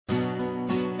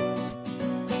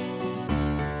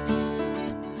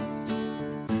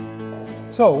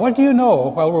So what do you know,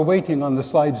 while we're waiting on the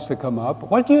slides to come up,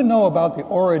 what do you know about the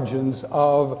origins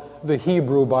of the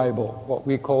Hebrew Bible, what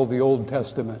we call the Old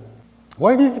Testament?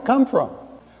 Where did it come from?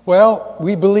 Well,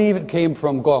 we believe it came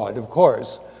from God, of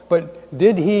course. But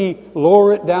did he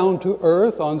lower it down to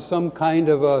earth on some kind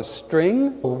of a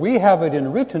string? We have it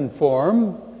in written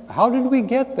form. How did we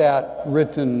get that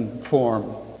written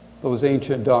form, those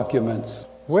ancient documents?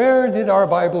 Where did our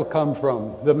Bible come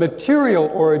from? The material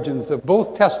origins of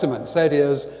both testaments, that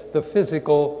is, the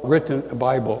physical written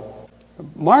Bible.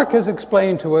 Mark has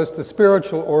explained to us the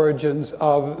spiritual origins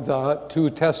of the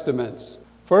two testaments.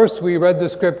 First, we read the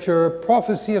scripture,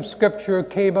 prophecy of scripture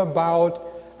came about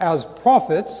as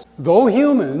prophets, though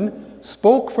human,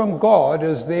 spoke from God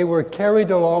as they were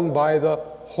carried along by the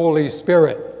Holy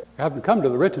Spirit. I haven't come to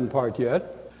the written part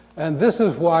yet. And this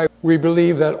is why we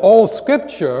believe that all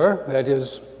scripture, that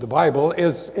is the Bible,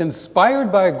 is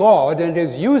inspired by God and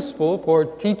is useful for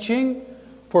teaching,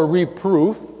 for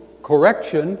reproof,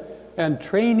 correction, and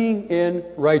training in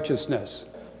righteousness.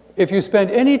 If you spend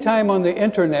any time on the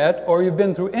internet or you've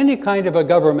been through any kind of a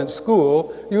government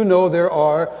school, you know there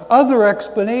are other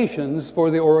explanations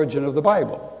for the origin of the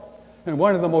Bible. And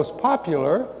one of the most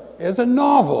popular is a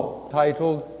novel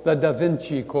titled The Da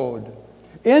Vinci Code,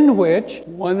 in which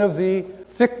one of the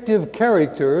fictive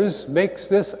characters makes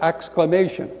this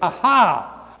exclamation,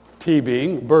 "Aha!"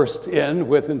 Teabing bursts in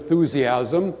with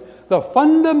enthusiasm. The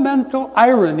fundamental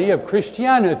irony of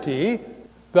Christianity,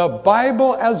 the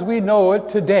Bible as we know it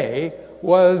today,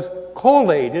 was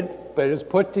collated, but is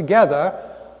put together,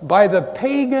 by the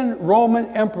pagan Roman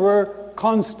Emperor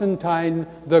Constantine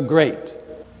the Great.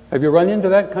 Have you run into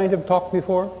that kind of talk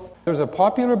before? There's a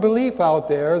popular belief out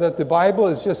there that the Bible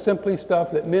is just simply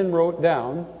stuff that men wrote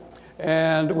down,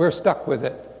 and we're stuck with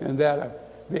it, and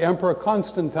that the Emperor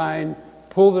Constantine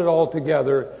pulled it all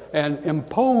together and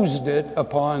imposed it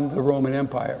upon the Roman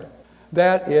Empire.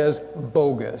 That is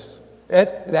bogus.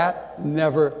 That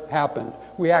never happened.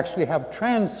 We actually have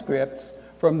transcripts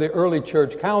from the early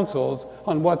church councils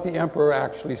on what the emperor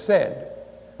actually said,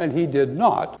 and he did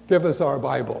not give us our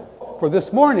Bible. For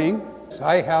this morning,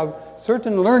 I have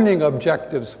certain learning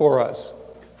objectives for us.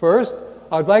 First,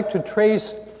 I'd like to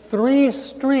trace 3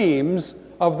 streams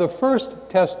of the First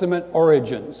Testament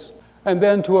origins, and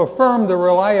then to affirm the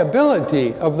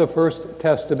reliability of the First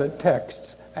Testament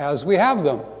texts as we have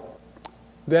them.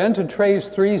 Then to trace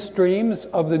 3 streams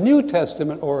of the New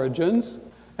Testament origins,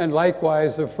 and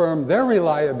likewise affirm their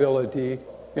reliability.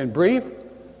 In brief,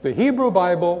 the Hebrew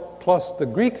Bible plus the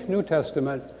Greek New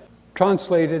Testament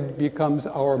translated becomes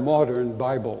our modern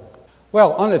Bible.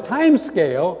 Well, on a time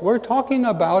scale, we're talking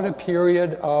about a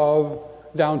period of,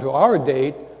 down to our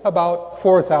date, about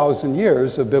 4,000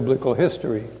 years of biblical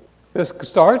history. This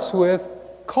starts with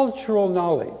cultural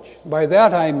knowledge. By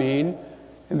that I mean,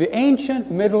 in the ancient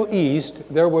Middle East,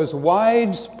 there was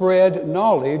widespread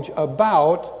knowledge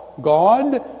about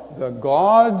God, the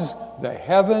gods, the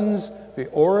heavens, the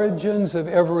origins of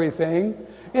everything,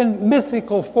 in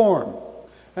mythical form.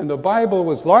 And the Bible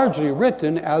was largely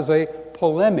written as a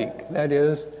polemic, that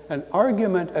is, an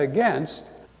argument against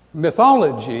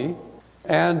mythology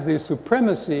and the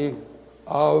supremacy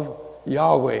of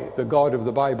Yahweh, the God of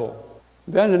the Bible.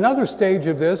 Then another stage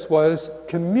of this was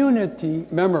community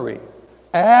memory.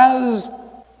 As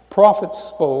prophets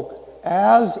spoke,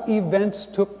 as events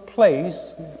took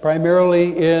place,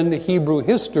 primarily in Hebrew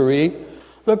history,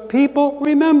 the people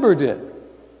remembered it.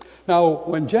 Now,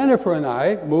 when Jennifer and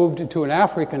I moved to an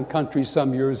African country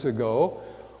some years ago,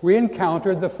 we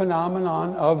encountered the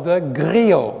phenomenon of the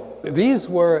griot. These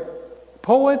were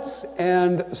poets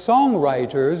and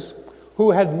songwriters who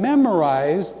had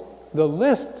memorized the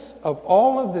lists of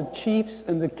all of the chiefs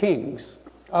and the kings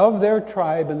of their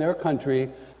tribe and their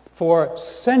country for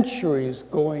centuries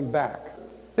going back.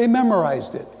 They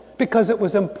memorized it because it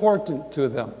was important to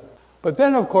them. But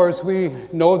then, of course, we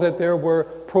know that there were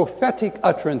prophetic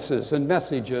utterances and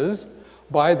messages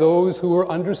by those who were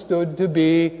understood to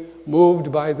be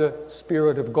moved by the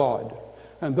Spirit of God.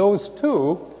 And those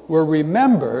too were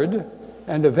remembered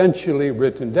and eventually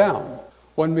written down.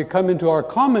 When we come into our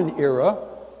common era,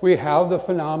 we have the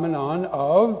phenomenon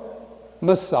of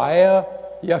Messiah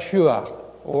Yeshua,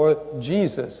 or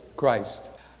Jesus Christ.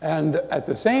 And at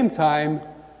the same time,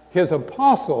 his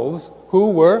apostles, who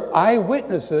were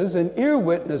eyewitnesses and ear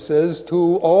witnesses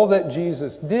to all that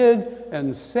Jesus did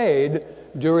and said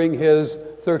during his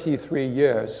 33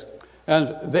 years.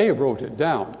 And they wrote it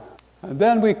down. And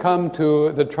then we come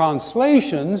to the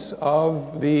translations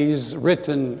of these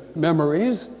written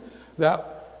memories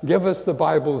that give us the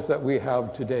Bibles that we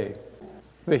have today.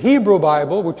 The Hebrew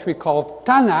Bible, which we call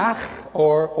Tanakh,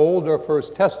 or Old or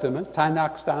First Testament.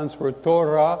 Tanakh stands for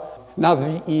Torah,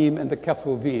 Navi'im, and the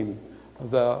Ketuvim,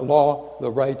 the law,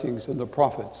 the writings, and the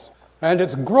prophets. And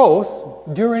its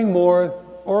growth during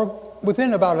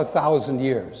within about 1,000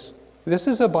 years. This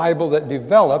is a Bible that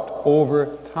developed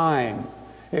over time.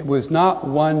 It was not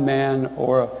one man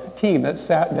or a team that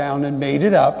sat down and made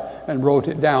it up and wrote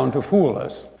it down to fool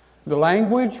us. The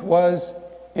language was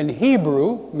in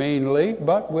Hebrew mainly,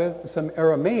 but with some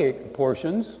Aramaic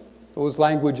portions. Those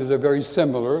languages are very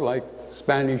similar, like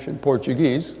Spanish and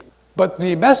Portuguese. But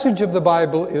the message of the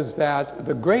Bible is that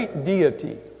the great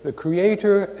deity, the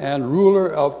creator and ruler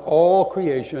of all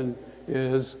creation,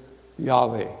 is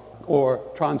Yahweh, or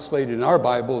translated in our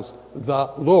Bibles,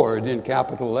 the Lord in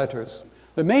capital letters.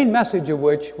 The main message of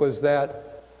which was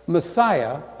that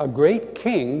Messiah, a great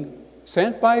king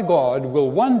sent by God, will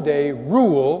one day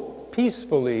rule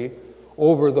peacefully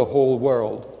over the whole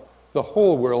world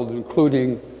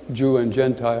including Jew and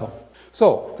Gentile.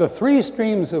 So the three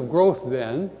streams of growth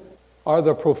then are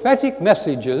the prophetic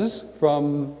messages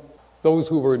from those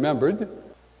who were remembered,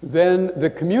 then the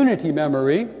community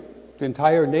memory, the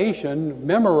entire nation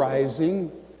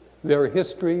memorizing their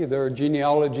history, their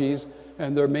genealogies,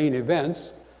 and their main events,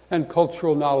 and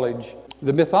cultural knowledge,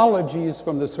 the mythologies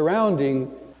from the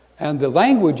surrounding, and the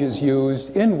languages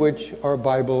used in which our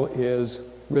Bible is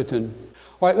written.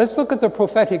 All right, let's look at the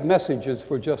prophetic messages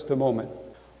for just a moment,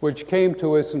 which came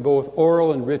to us in both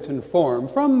oral and written form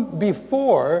from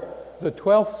before the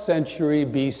 12th century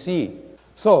BC.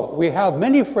 So we have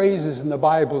many phrases in the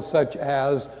Bible such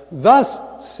as, "Thus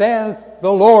saith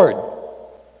the Lord,"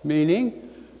 meaning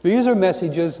these are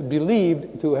messages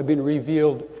believed to have been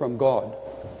revealed from God.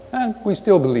 And we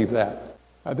still believe that.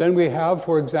 Then we have,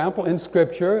 for example, in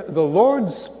Scripture, the Lord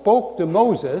spoke to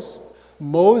Moses,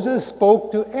 Moses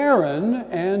spoke to Aaron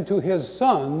and to his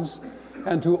sons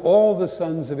and to all the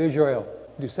sons of Israel,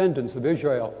 descendants of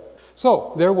Israel.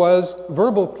 So there was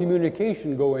verbal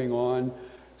communication going on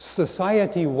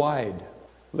society-wide.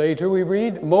 Later we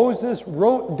read, Moses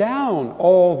wrote down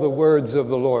all the words of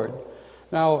the Lord.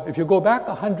 Now, if you go back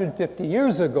 150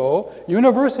 years ago,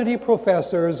 university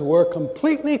professors were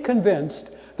completely convinced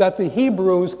that the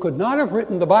Hebrews could not have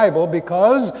written the Bible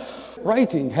because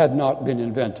writing had not been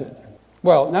invented.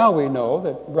 Well, now we know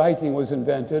that writing was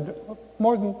invented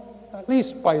more than at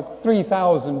least by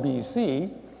 3000 BC,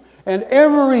 and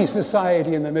every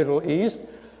society in the Middle East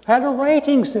had a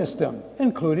writing system,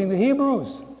 including the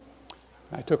Hebrews.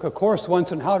 I took a course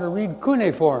once on how to read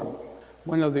cuneiform,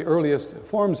 one of the earliest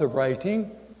forms of writing.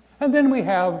 And then we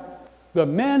have the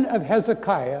men of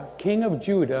Hezekiah, king of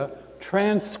Judah,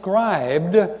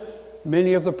 transcribed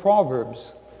many of the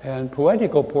Proverbs and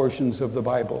poetical portions of the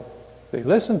Bible. They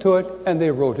listened to it and they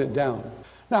wrote it down.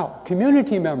 Now,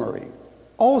 community memory,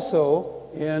 also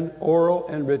in oral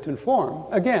and written form,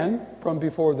 again, from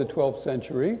before the 12th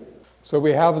century. So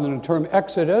we have in the term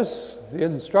Exodus, the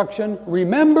instruction,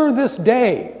 remember this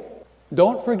day.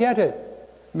 Don't forget it.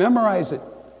 Memorize it.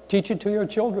 Teach it to your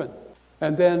children.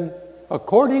 And then,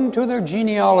 according to their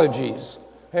genealogies,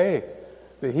 hey,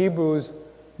 the Hebrews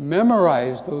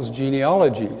memorized those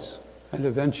genealogies and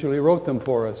eventually wrote them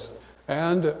for us.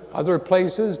 And other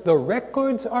places, the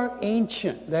records are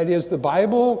ancient. That is, the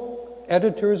Bible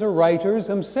editors or writers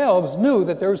themselves knew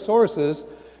that their sources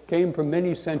came from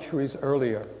many centuries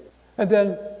earlier. And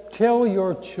then, tell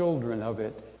your children of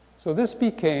it. So this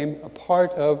became a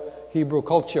part of Hebrew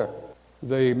culture.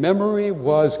 The memory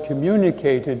was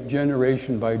communicated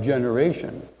generation by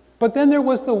generation. But then there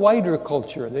was the wider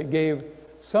culture that gave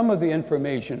some of the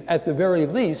information, at the very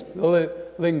least, the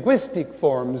linguistic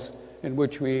forms in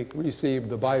which we received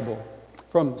the Bible,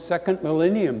 from second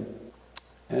millennium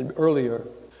and earlier.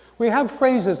 We have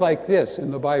phrases like this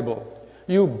in the Bible.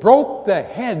 You broke the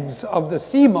heads of the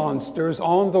sea monsters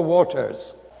on the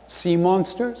waters. Sea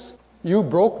monsters? You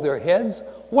broke their heads?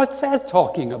 What's that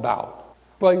talking about?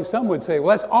 Well, some would say,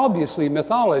 well, that's obviously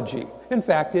mythology. In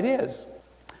fact, it is.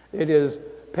 It is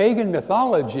pagan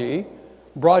mythology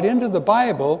brought into the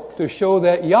Bible to show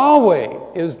that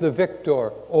Yahweh is the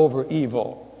victor over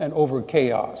evil and over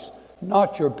chaos,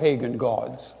 not your pagan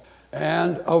gods.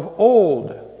 And of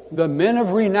old, the men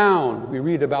of renown we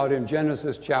read about in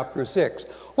Genesis chapter 6.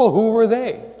 Well, who were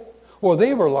they? Well,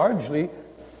 they were largely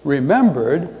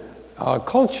remembered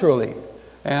culturally.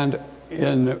 And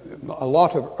in a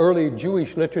lot of early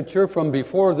Jewish literature from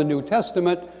before the New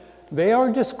Testament, they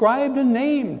are described and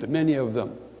named, many of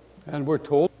them. And we're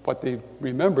told what they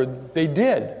remembered they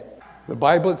did. The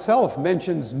Bible itself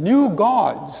mentions new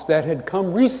gods that had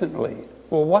come recently.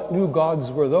 Well, what new gods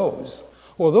were those?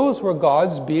 Well, those were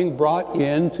gods being brought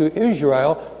into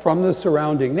Israel from the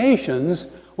surrounding nations,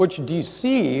 which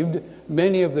deceived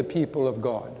many of the people of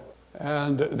God.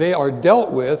 And they are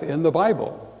dealt with in the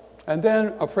Bible. And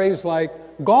then a phrase like,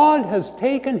 God has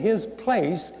taken his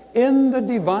place in the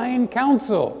divine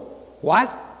council. What?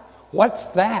 What's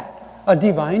that? A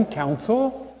divine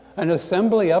council? An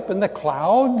assembly up in the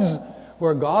clouds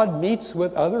where God meets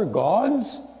with other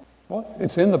gods? Well,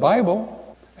 it's in the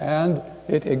Bible. And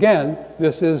again,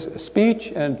 this is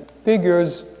speech and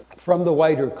figures from the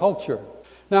wider culture.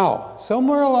 Now,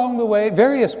 somewhere along the way,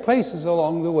 various places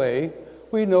along the way,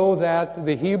 we know that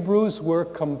the Hebrews were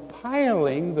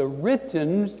compiling the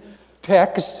written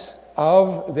texts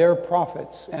of their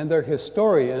prophets and their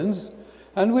historians,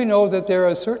 and we know that there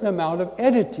are a certain amount of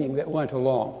editing that went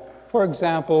along. For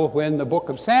example, when the book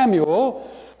of Samuel,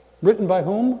 written by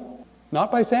whom?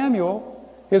 Not by Samuel.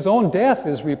 His own death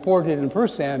is reported in 1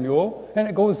 Samuel, and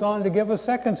it goes on to give us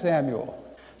 2 Samuel.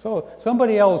 So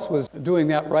somebody else was doing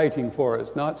that writing for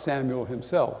us, not Samuel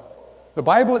himself. The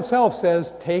Bible itself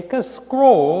says, take a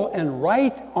scroll and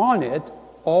write on it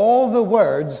all the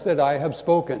words that I have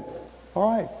spoken.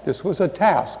 All right, this was a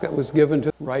task that was given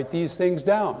to write these things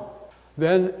down.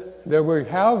 Then there we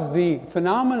have the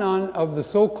phenomenon of the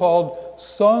so-called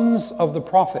sons of the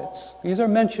prophets. These are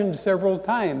mentioned several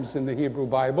times in the Hebrew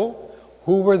Bible.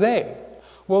 Who were they?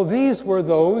 Well, these were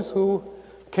those who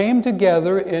came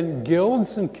together in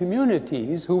guilds and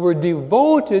communities who were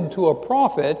devoted to a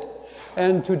prophet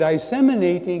and to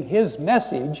disseminating his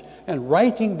message and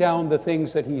writing down the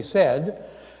things that he said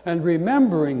and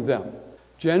remembering them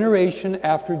generation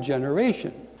after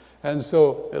generation. And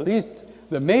so at least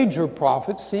the major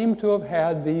prophets seem to have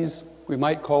had these, we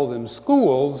might call them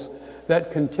schools,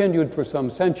 that continued for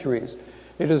some centuries.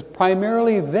 It is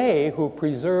primarily they who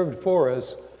preserved for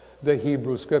us the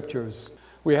Hebrew Scriptures.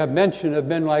 We have mention of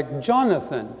men like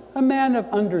Jonathan, a man of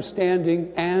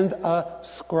understanding and a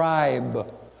scribe.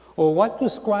 Well, what do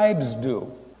scribes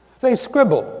do? They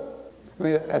scribble. I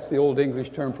mean, that's the old English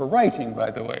term for writing,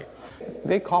 by the way.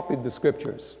 They copied the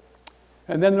Scriptures.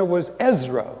 And then there was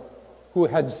Ezra, who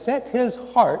had set his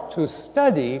heart to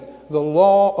study the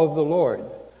law of the Lord.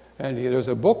 And there's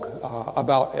a book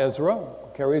about Ezra,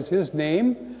 carries his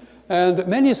name. And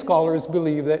many scholars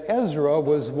believe that Ezra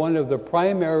was one of the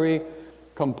primary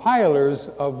compilers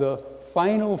of the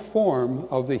final form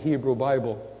of the Hebrew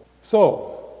Bible.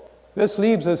 So, this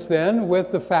leaves us then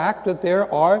with the fact that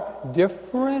there are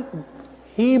different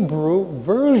Hebrew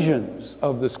versions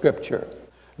of the Scripture.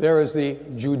 There is the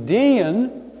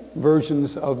Judean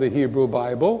versions of the Hebrew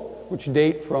Bible, which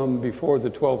date from before the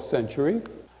 12th century,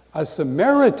 a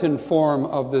Samaritan form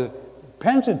of the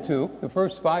Pentateuch, the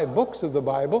first 5 books of the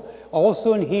Bible,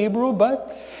 also in Hebrew,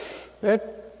 but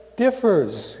it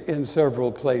differs in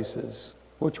several places.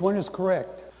 Which one is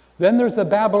correct? Then there's the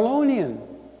Babylonian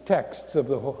texts of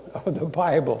the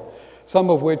Bible, some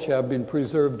of which have been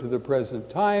preserved to the present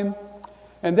time.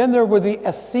 And then there were the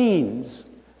Essenes.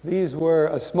 These were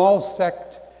a small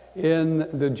sect in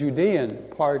the Judean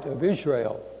part of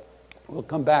Israel. We'll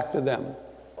come back to them.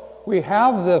 We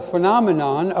have the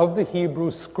phenomenon of the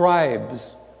Hebrew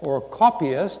scribes, or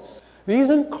copyists. These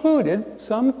included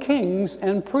some kings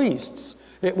and priests.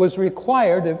 It was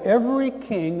required of every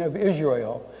king of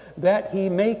Israel that he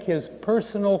make his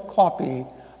personal copy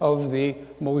of the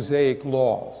Mosaic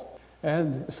laws.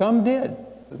 And some did.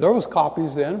 Those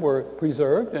copies then were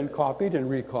preserved and copied and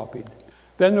recopied.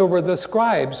 Then there were the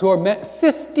scribes, who are met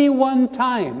 51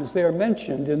 times they are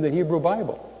mentioned in the Hebrew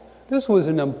Bible. This was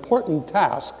an important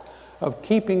task of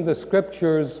keeping the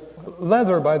Scriptures.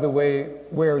 Leather, by the way,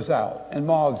 wears out, and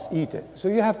moths eat it. So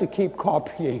you have to keep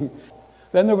copying.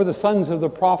 Then there were the sons of the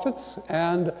prophets,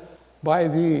 and by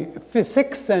the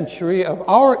 6th century of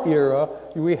our era,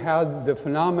 we had the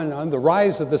phenomenon, the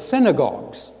rise of the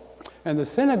synagogues. And the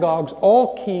synagogues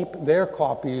all keep their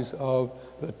copies of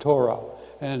the Torah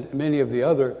and many of the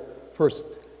other First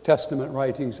Testament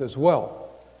writings as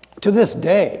well, to this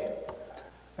day.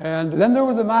 And then there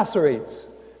were the Masoretes.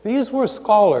 These were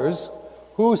scholars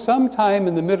who sometime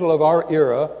in the middle of our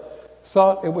era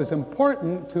thought it was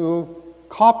important to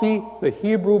copy the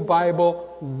Hebrew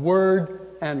Bible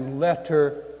word and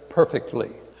letter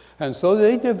perfectly. And so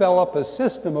they developed a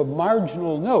system of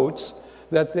marginal notes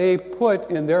that they put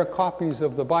in their copies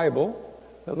of the Bible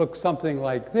that looked something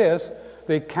like this.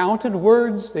 They counted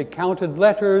words, they counted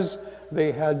letters,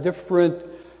 they had different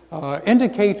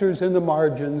indicators in the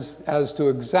margins as to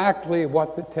exactly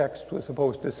what the text was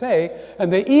supposed to say.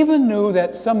 And they even knew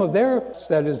that some of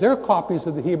their copies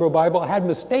of the Hebrew Bible had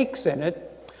mistakes in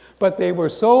it, but they were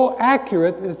so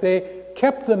accurate that they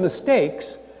kept the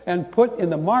mistakes and put in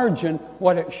the margin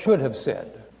what it should have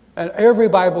said. And every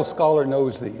Bible scholar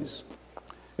knows these.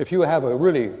 If you have a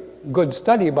really good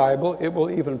study Bible, it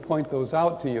will even point those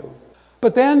out to you.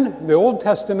 But then the Old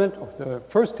Testament, or the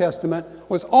First Testament,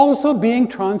 was also being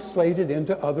translated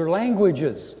into other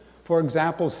languages. For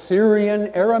example,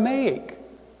 Syrian Aramaic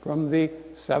from the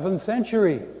 7th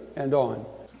century and on,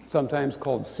 sometimes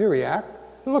called Syriac.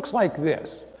 It looks like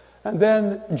this. And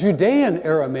then Judean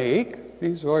Aramaic,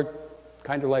 these are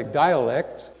kind of like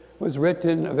dialects, was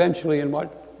written eventually in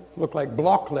what looked like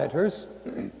block letters,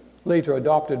 later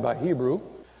adopted by Hebrew.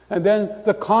 And then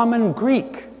the Common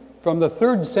Greek from the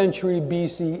 3rd century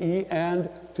BCE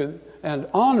and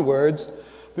onwards.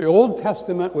 The Old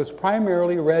Testament was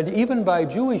primarily read, even by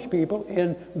Jewish people,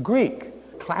 in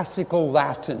Greek, classical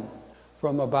Latin,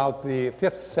 from about the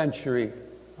 5th century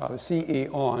CE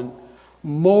on.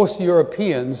 Most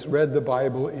Europeans read the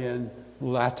Bible in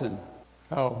Latin.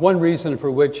 One reason for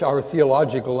which our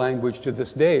theological language to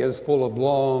this day is full of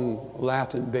long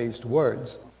Latin-based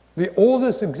words. The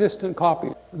oldest existent copy.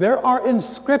 There are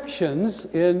inscriptions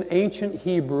in ancient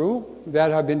Hebrew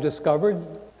that have been discovered.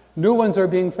 New ones are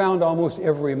being found almost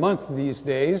every month these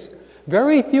days.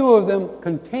 Very few of them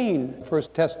contain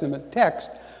First Testament text,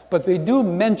 but they do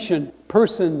mention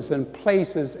persons and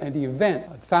places and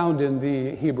events found in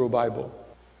the Hebrew Bible.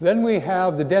 Then we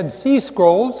have the Dead Sea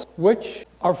Scrolls, which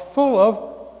are full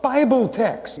of Bible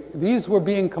texts. These were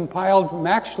being compiled from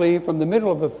the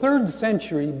middle of the 3rd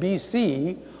century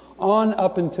BC on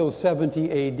up until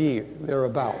 70 AD,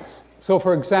 thereabouts. So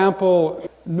for example,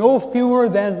 no fewer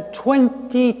than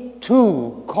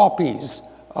 22 copies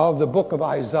of the book of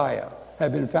Isaiah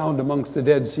have been found amongst the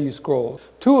Dead Sea Scrolls.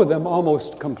 2 of them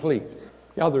almost complete,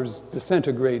 the others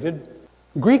disintegrated.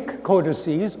 Greek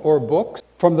codices, or books,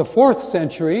 from the 4th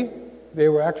century. They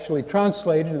were actually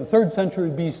translated in the 3rd century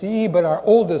BCE, but our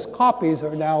oldest copies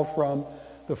are now from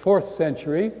the 4th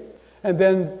century. And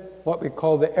then what we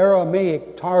call the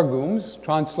Aramaic Targums,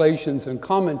 translations and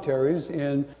commentaries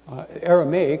in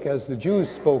Aramaic, as the Jews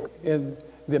spoke in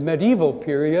the medieval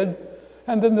period.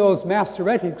 And then those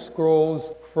Masoretic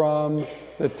scrolls from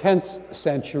the 10th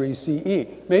century CE.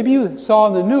 Maybe you saw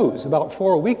in the news about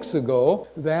 4 weeks ago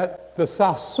that the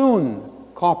Sassoon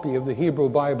copy of the Hebrew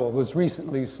Bible was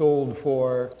recently sold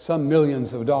for some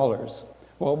millions of dollars.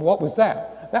 Well, what was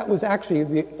that? That was actually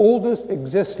the oldest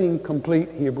existing complete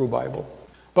Hebrew Bible.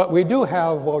 But we do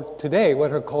have today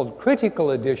what are called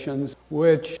critical editions,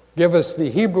 which give us the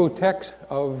Hebrew text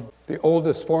of the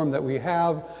oldest form that we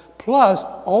have, plus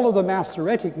all of the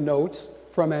Masoretic notes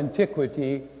from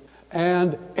antiquity,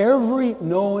 and every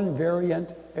known variant,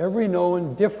 every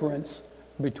known difference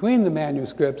between the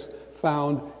manuscripts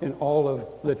found in all of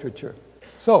literature.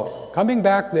 So, coming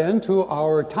back then to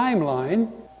our timeline,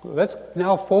 let's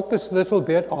now focus a little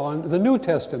bit on the New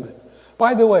Testament.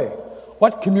 By the way,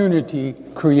 what community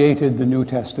created the New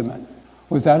Testament?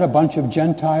 Was that a bunch of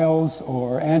Gentiles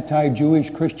or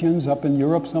anti-Jewish Christians up in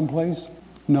Europe someplace?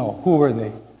 No. Who were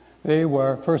they? They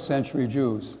were 1st century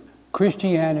Jews.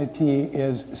 Christianity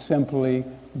is simply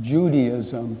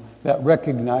Judaism that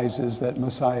recognizes that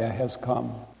Messiah has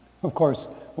come. Of course,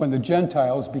 when the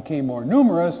Gentiles became more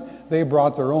numerous, they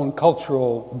brought their own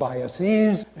cultural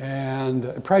biases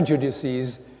and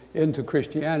prejudices into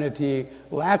Christianity,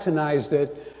 Latinized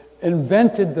it,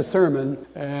 invented the sermon,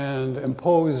 and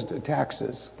imposed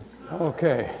taxes.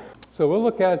 Okay, so we'll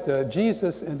look at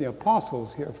Jesus and the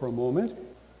apostles here for a moment,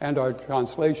 and our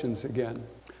translations again.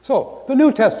 So, the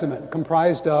New Testament,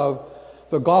 comprised of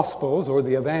the Gospels, or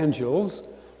the Evangels,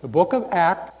 the book of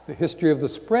Acts, the history of the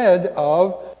spread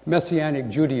of Messianic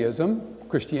Judaism,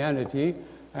 Christianity,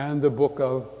 and the book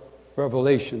of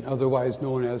Revelation, otherwise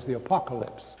known as the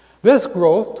Apocalypse. This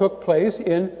growth took place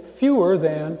in fewer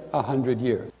than 100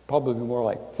 years, probably more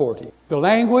like 40. The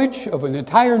language of an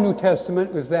entire New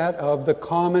Testament was that of the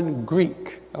Common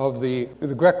Greek of the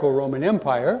Greco-Roman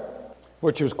Empire,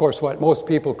 which is, of course, what most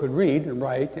people could read and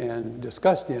write and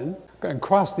discuss in, and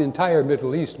across the entire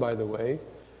Middle East, by the way.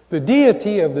 The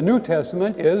deity of the New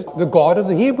Testament is the God of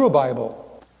the Hebrew Bible.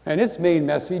 And its main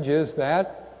message is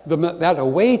that that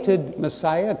awaited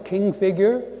Messiah, king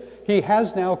figure, he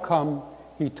has now come.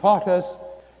 He taught us.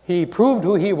 He proved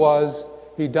who he was.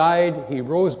 He died. He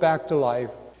rose back to life.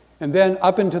 And then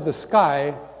up into the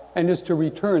sky, and is to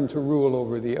return to rule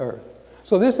over the earth.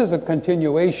 So this is a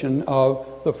continuation of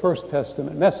the First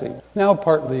Testament message, now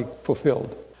partly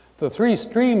fulfilled. The 3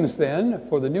 streams then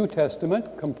for the New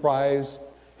Testament comprise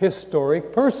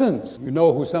historic persons. You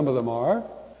know who some of them are.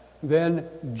 Then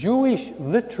Jewish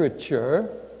literature,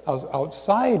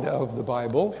 outside of the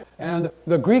Bible, and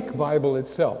the Greek Bible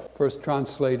itself, first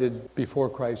translated before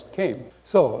Christ came.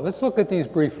 So let's look at these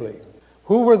briefly.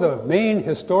 Who were the main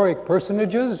historic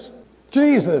personages?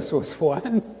 Jesus was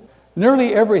one.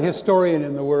 Nearly every historian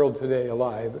in the world today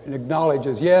alive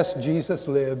acknowledges, yes, Jesus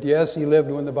lived. Yes, he lived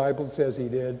when the Bible says he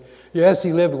did. Yes,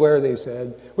 he lived where they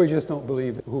said. We just don't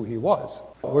believe who he was.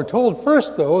 We're told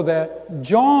first, though, that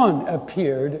John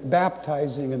appeared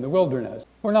baptizing in the wilderness.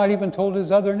 We're not even told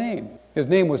his other name. His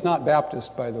name was not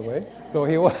Baptist, by the way, though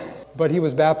he was, but he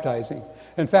was baptizing.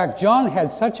 In fact, John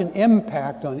had such an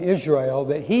impact on Israel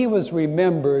that he was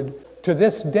remembered to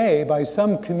this day by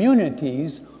some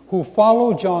communities who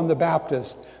followed John the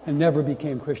Baptist and never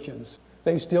became Christians.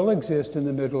 They still exist in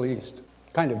the Middle East,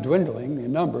 kind of dwindling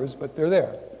in numbers, but they're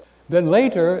there. Then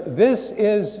later, this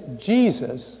is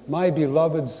Jesus, my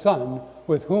beloved Son,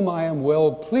 with whom I am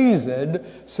well pleased,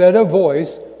 said a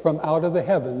voice from out of the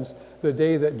heavens the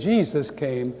day that Jesus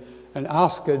came and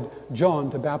asked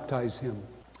John to baptize him.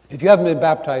 If you haven't been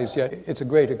baptized yet, it's a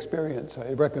great experience.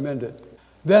 I recommend it.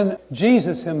 Then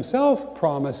Jesus himself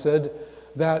promised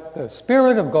that the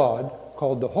Spirit of God,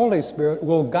 called the Holy Spirit,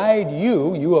 will guide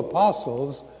you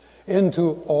apostles,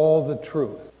 into all the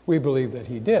truth. We believe that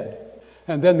he did.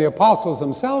 And then the apostles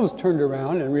themselves turned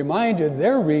around and reminded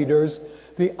their readers,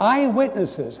 the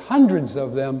eyewitnesses, hundreds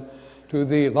of them, to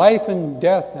the life and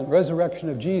death and resurrection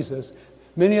of Jesus.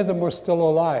 Many of them were still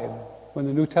alive when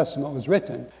the New Testament was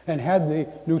written. And had the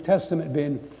New Testament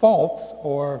been false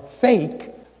or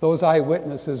fake, those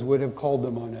eyewitnesses would have called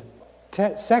them on it.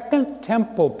 Second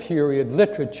Temple period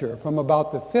literature from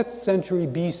about the 5th century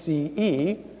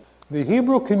BCE, the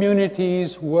Hebrew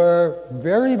communities were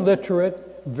very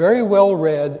literate, very well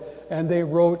read, and they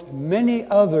wrote many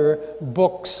other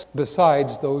books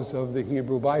besides those of the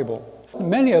Hebrew Bible.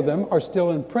 Many of them are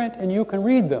still in print, and you can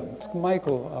read them.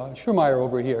 Michael Schumacher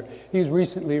over here, he's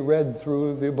recently read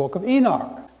through the book of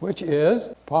Enoch, which is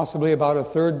possibly about a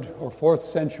 3rd or 4th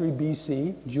century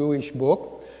BC Jewish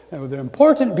book. And they're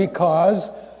important because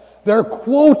they're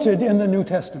quoted in the New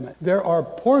Testament. There are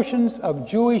portions of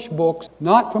Jewish books,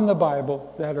 not from the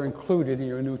Bible, that are included in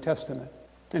your New Testament,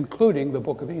 including the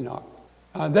book of Enoch.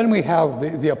 Then we have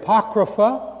the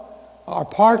Apocrypha, are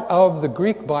part of the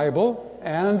Greek Bible,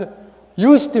 and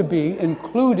used to be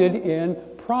included in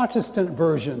Protestant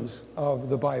versions of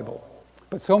the Bible.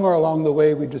 But somewhere along the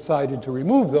way, we decided to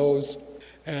remove those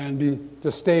and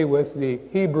to stay with the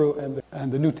Hebrew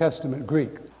and the New Testament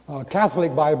Greek.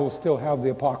 Catholic Bibles still have the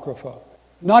Apocrypha.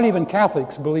 Not even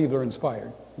Catholics believe they're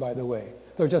inspired, by the way.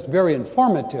 They're just very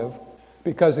informative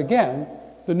because, again,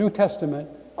 the New Testament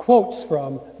quotes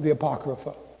from the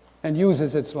Apocrypha and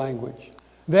uses its language.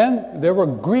 Then there were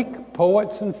Greek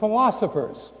poets and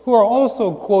philosophers who are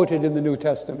also quoted in the New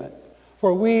Testament.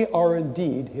 For we are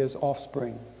indeed his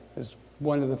offspring, is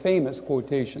one of the famous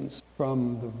quotations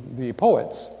from the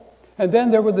poets. And then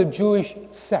there were the Jewish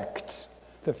sects.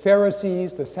 The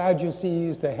Pharisees, the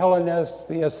Sadducees, the Hellenists,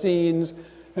 the Essenes,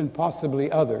 and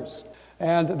possibly others.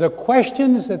 And the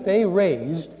questions that they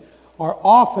raised are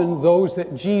often those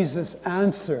that Jesus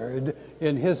answered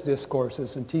in his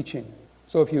discourses and teaching.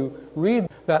 So if you read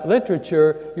that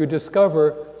literature, you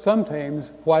discover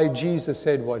sometimes why Jesus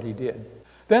said what he did.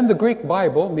 Then the Greek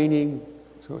Bible, meaning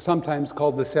sometimes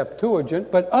called the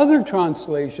Septuagint, but other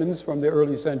translations from the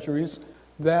early centuries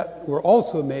that were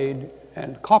also made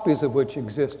and copies of which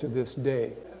exist to this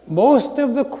day. Most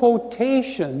of the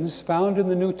quotations found in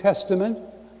the New Testament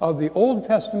of the Old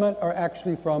Testament are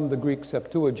actually from the Greek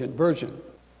Septuagint version,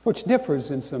 which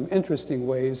differs in some interesting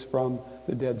ways from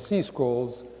the Dead Sea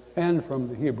Scrolls and from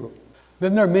the Hebrew.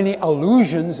 Then there are many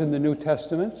allusions in the New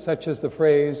Testament, such as the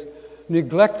phrase,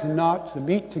 neglect not to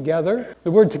meet together.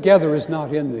 The word together is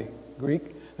not in the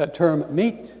Greek. That term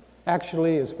meet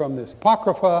actually is from this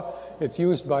Apocrypha. It's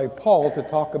used by Paul to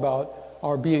talk about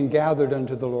our being gathered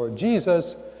unto the Lord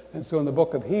Jesus. And so in the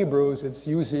book of Hebrews, it's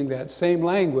using that same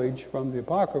language from the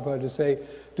Apocrypha to say,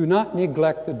 do not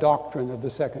neglect the doctrine of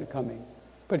the second coming,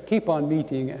 but keep on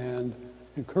meeting and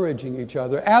encouraging each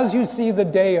other as you see the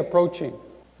day approaching.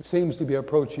 It seems to be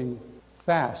approaching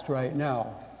fast right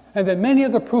now. And then many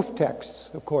of the proof texts,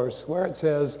 of course, where it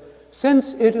says,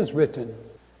 since it is written,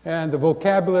 and the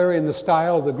vocabulary and the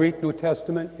style of the Greek New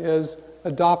Testament is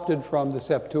adopted from the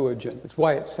Septuagint. It's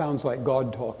why it sounds like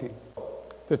God talking.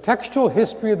 The textual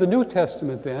history of the New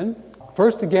Testament then,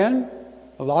 first again,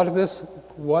 a lot of this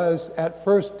was at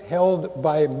first held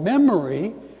by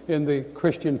memory in the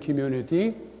Christian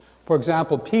community. For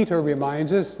example, Peter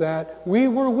reminds us that we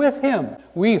were with him.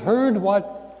 We heard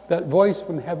what that voice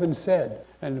from heaven said.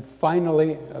 And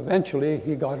finally, eventually,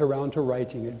 he got around to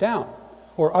writing it down.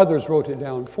 Or others wrote it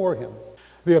down for him.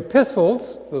 The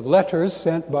epistles, the letters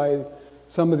sent by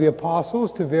some of the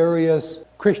apostles to various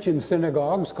Christian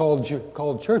synagogues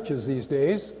called churches these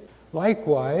days,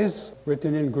 likewise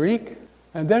written in Greek.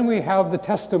 And then we have the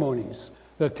testimonies.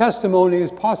 The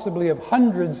testimonies possibly of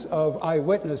hundreds of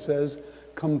eyewitnesses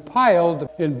compiled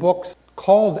in books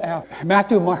called after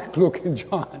Matthew, Mark, Luke, and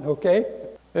John, okay?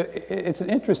 It's an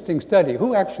interesting study.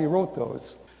 Who actually wrote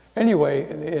those? Anyway,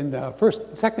 in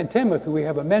 2 Timothy, we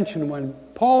have a mention when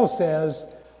Paul says,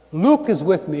 Luke is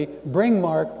with me, bring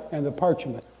Mark and the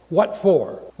parchment. What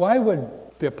for? Why would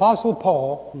the Apostle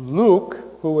Paul, Luke,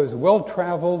 who was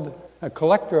well-traveled, a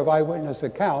collector of eyewitness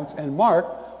accounts, and Mark,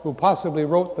 who possibly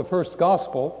wrote the first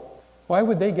gospel, why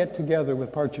would they get together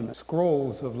with parchment,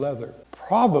 scrolls of leather?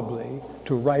 Probably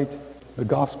to write the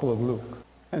Gospel of Luke.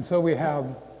 And so we have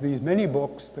these many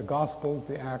books, the Gospels,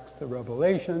 the Acts, the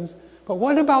Revelations. But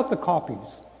what about the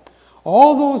copies?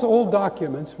 All those old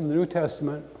documents from the New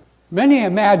Testament, many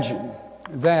imagine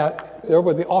that there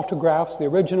were the autographs, the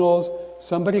originals,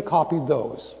 somebody copied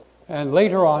those. And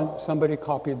later on, somebody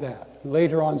copied that.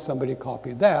 Later on, somebody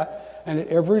copied that. And at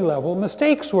every level,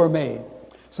 mistakes were made.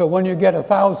 So when you get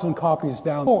 1,000 copies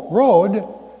down the road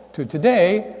to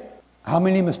today, how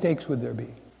many mistakes would there be?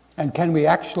 And can we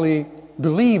actually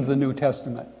believe the New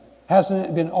Testament? Hasn't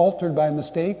it been altered by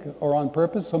mistake or on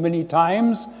purpose so many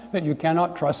times that you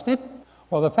cannot trust it?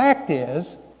 Well, the fact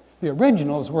is, the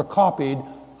originals were copied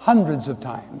hundreds of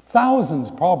times,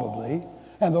 thousands probably,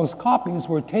 and those copies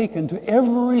were taken to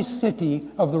every city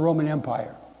of the Roman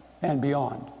Empire and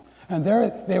beyond. And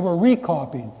there they were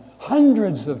recopied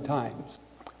hundreds of times,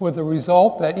 with the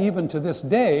result that even to this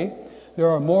day, there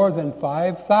are more than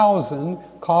 5,000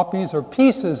 copies or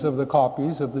pieces of the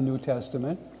copies of the New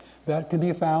Testament that can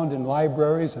be found in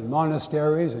libraries and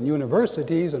monasteries and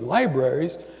universities and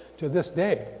libraries to this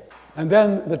day. And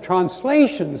then the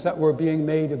translations that were being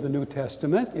made of the New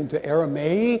Testament into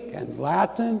Aramaic and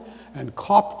Latin and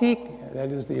Coptic, that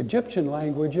is the Egyptian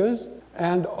languages,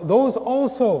 and those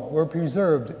also were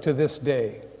preserved to this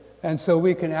day. And so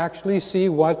we can actually see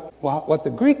what the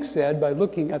Greeks said by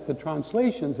looking at the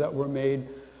translations that were made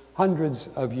hundreds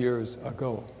of years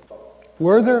ago.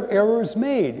 Were there errors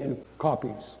made in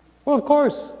copies? Well, of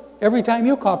course, every time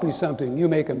you copy something, you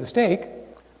make a mistake,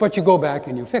 but you go back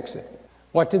and you fix it.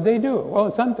 What did they do?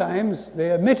 Well, sometimes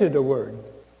they omitted a word,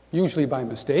 usually by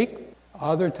mistake.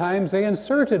 Other times they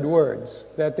inserted words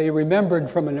that they remembered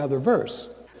from another verse.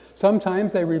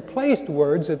 Sometimes they replaced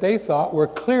words that they thought were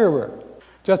clearer.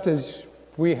 Just as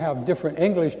we have different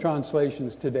English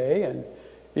translations today and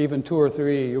even 2 or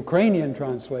 3 Ukrainian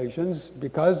translations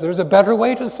because there's a better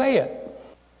way to say it.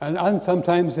 And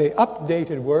sometimes they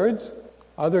updated words.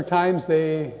 Other times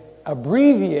they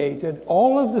abbreviated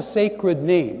all of the sacred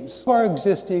names of our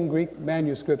existing Greek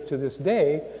manuscripts to this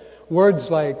day.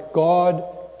 Words like God,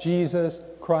 Jesus,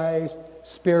 Christ,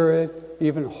 Spirit,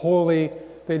 even Holy,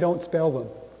 they don't spell them.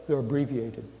 They're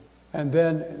abbreviated. And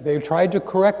then they tried to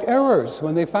correct errors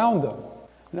when they found them.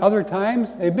 And other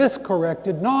times, they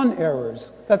miscorrected non-errors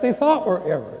that they thought were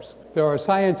errors. There are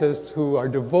scientists who are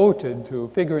devoted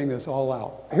to figuring this all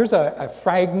out. Here's a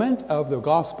fragment of the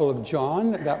Gospel of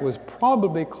John that was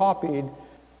probably copied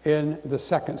in the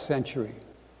 2nd century,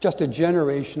 just a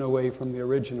generation away from the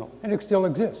original. And it still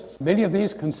exists. Many of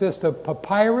these consist of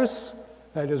papyrus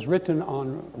that is written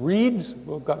on reeds.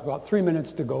 We've got about 3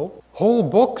 minutes to go. Whole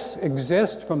books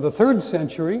exist from the 3rd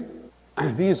century,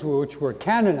 these which were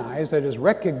canonized, that is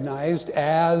recognized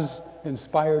as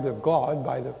inspired of God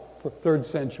by the 3rd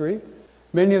century.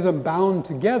 Many of them bound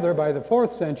together by the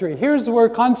 4th century. Here's where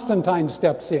Constantine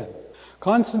steps in.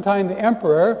 Constantine the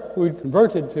emperor, who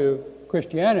converted to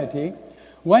Christianity,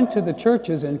 went to the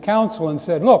churches in council and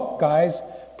said, look, guys,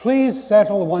 please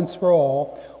settle once for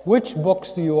all, which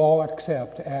books do you all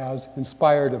accept as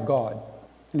inspired of God?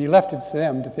 And he left it to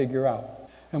them to figure out.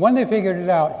 And when they figured it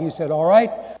out, he said, all right,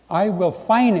 I will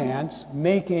finance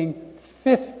making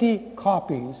 50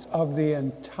 copies of the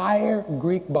entire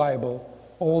Greek Bible,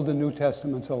 Old and New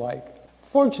Testaments alike.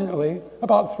 Fortunately,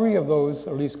 about 3 of those,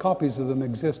 or at least copies of them,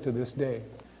 exist to this day.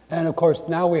 And of course,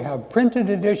 now we have printed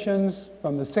editions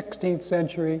from the 16th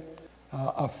century,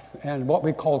 and what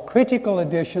we call critical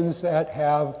editions that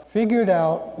have figured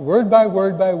out word by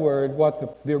word by word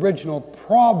what the original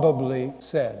probably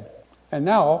said. And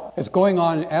now it's going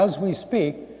on as we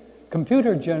speak,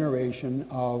 computer generation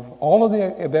of all of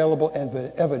the available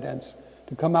evidence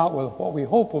to come out with what we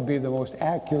hope will be the most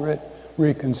accurate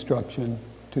reconstruction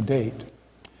to date.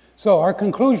 So our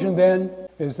conclusion then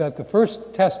is that the First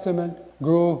Testament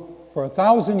grew for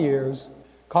 1,000 years.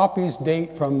 Copies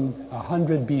date from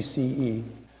 100 BCE.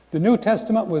 The New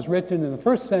Testament was written in the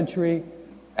 1st century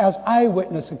as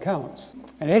eyewitness accounts.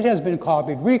 And it has been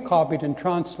copied, recopied, and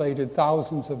translated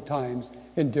thousands of times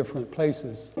in different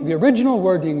places. The original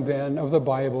wording then of the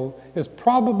Bible is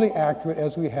probably accurate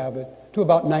as we have it to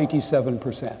about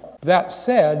 97%. That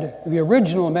said, the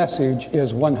original message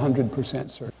is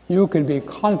 100% certain. You can be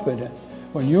confident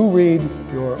when you read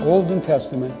your Old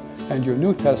Testament and your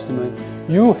New Testament,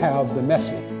 you have the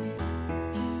message.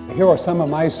 Here are some of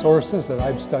my sources that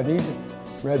I've studied,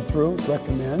 read through,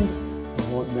 recommend.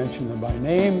 I won't mention them by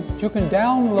name. You can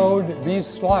download these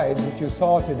slides that you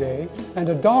saw today and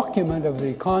a document of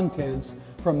the contents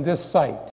from this site.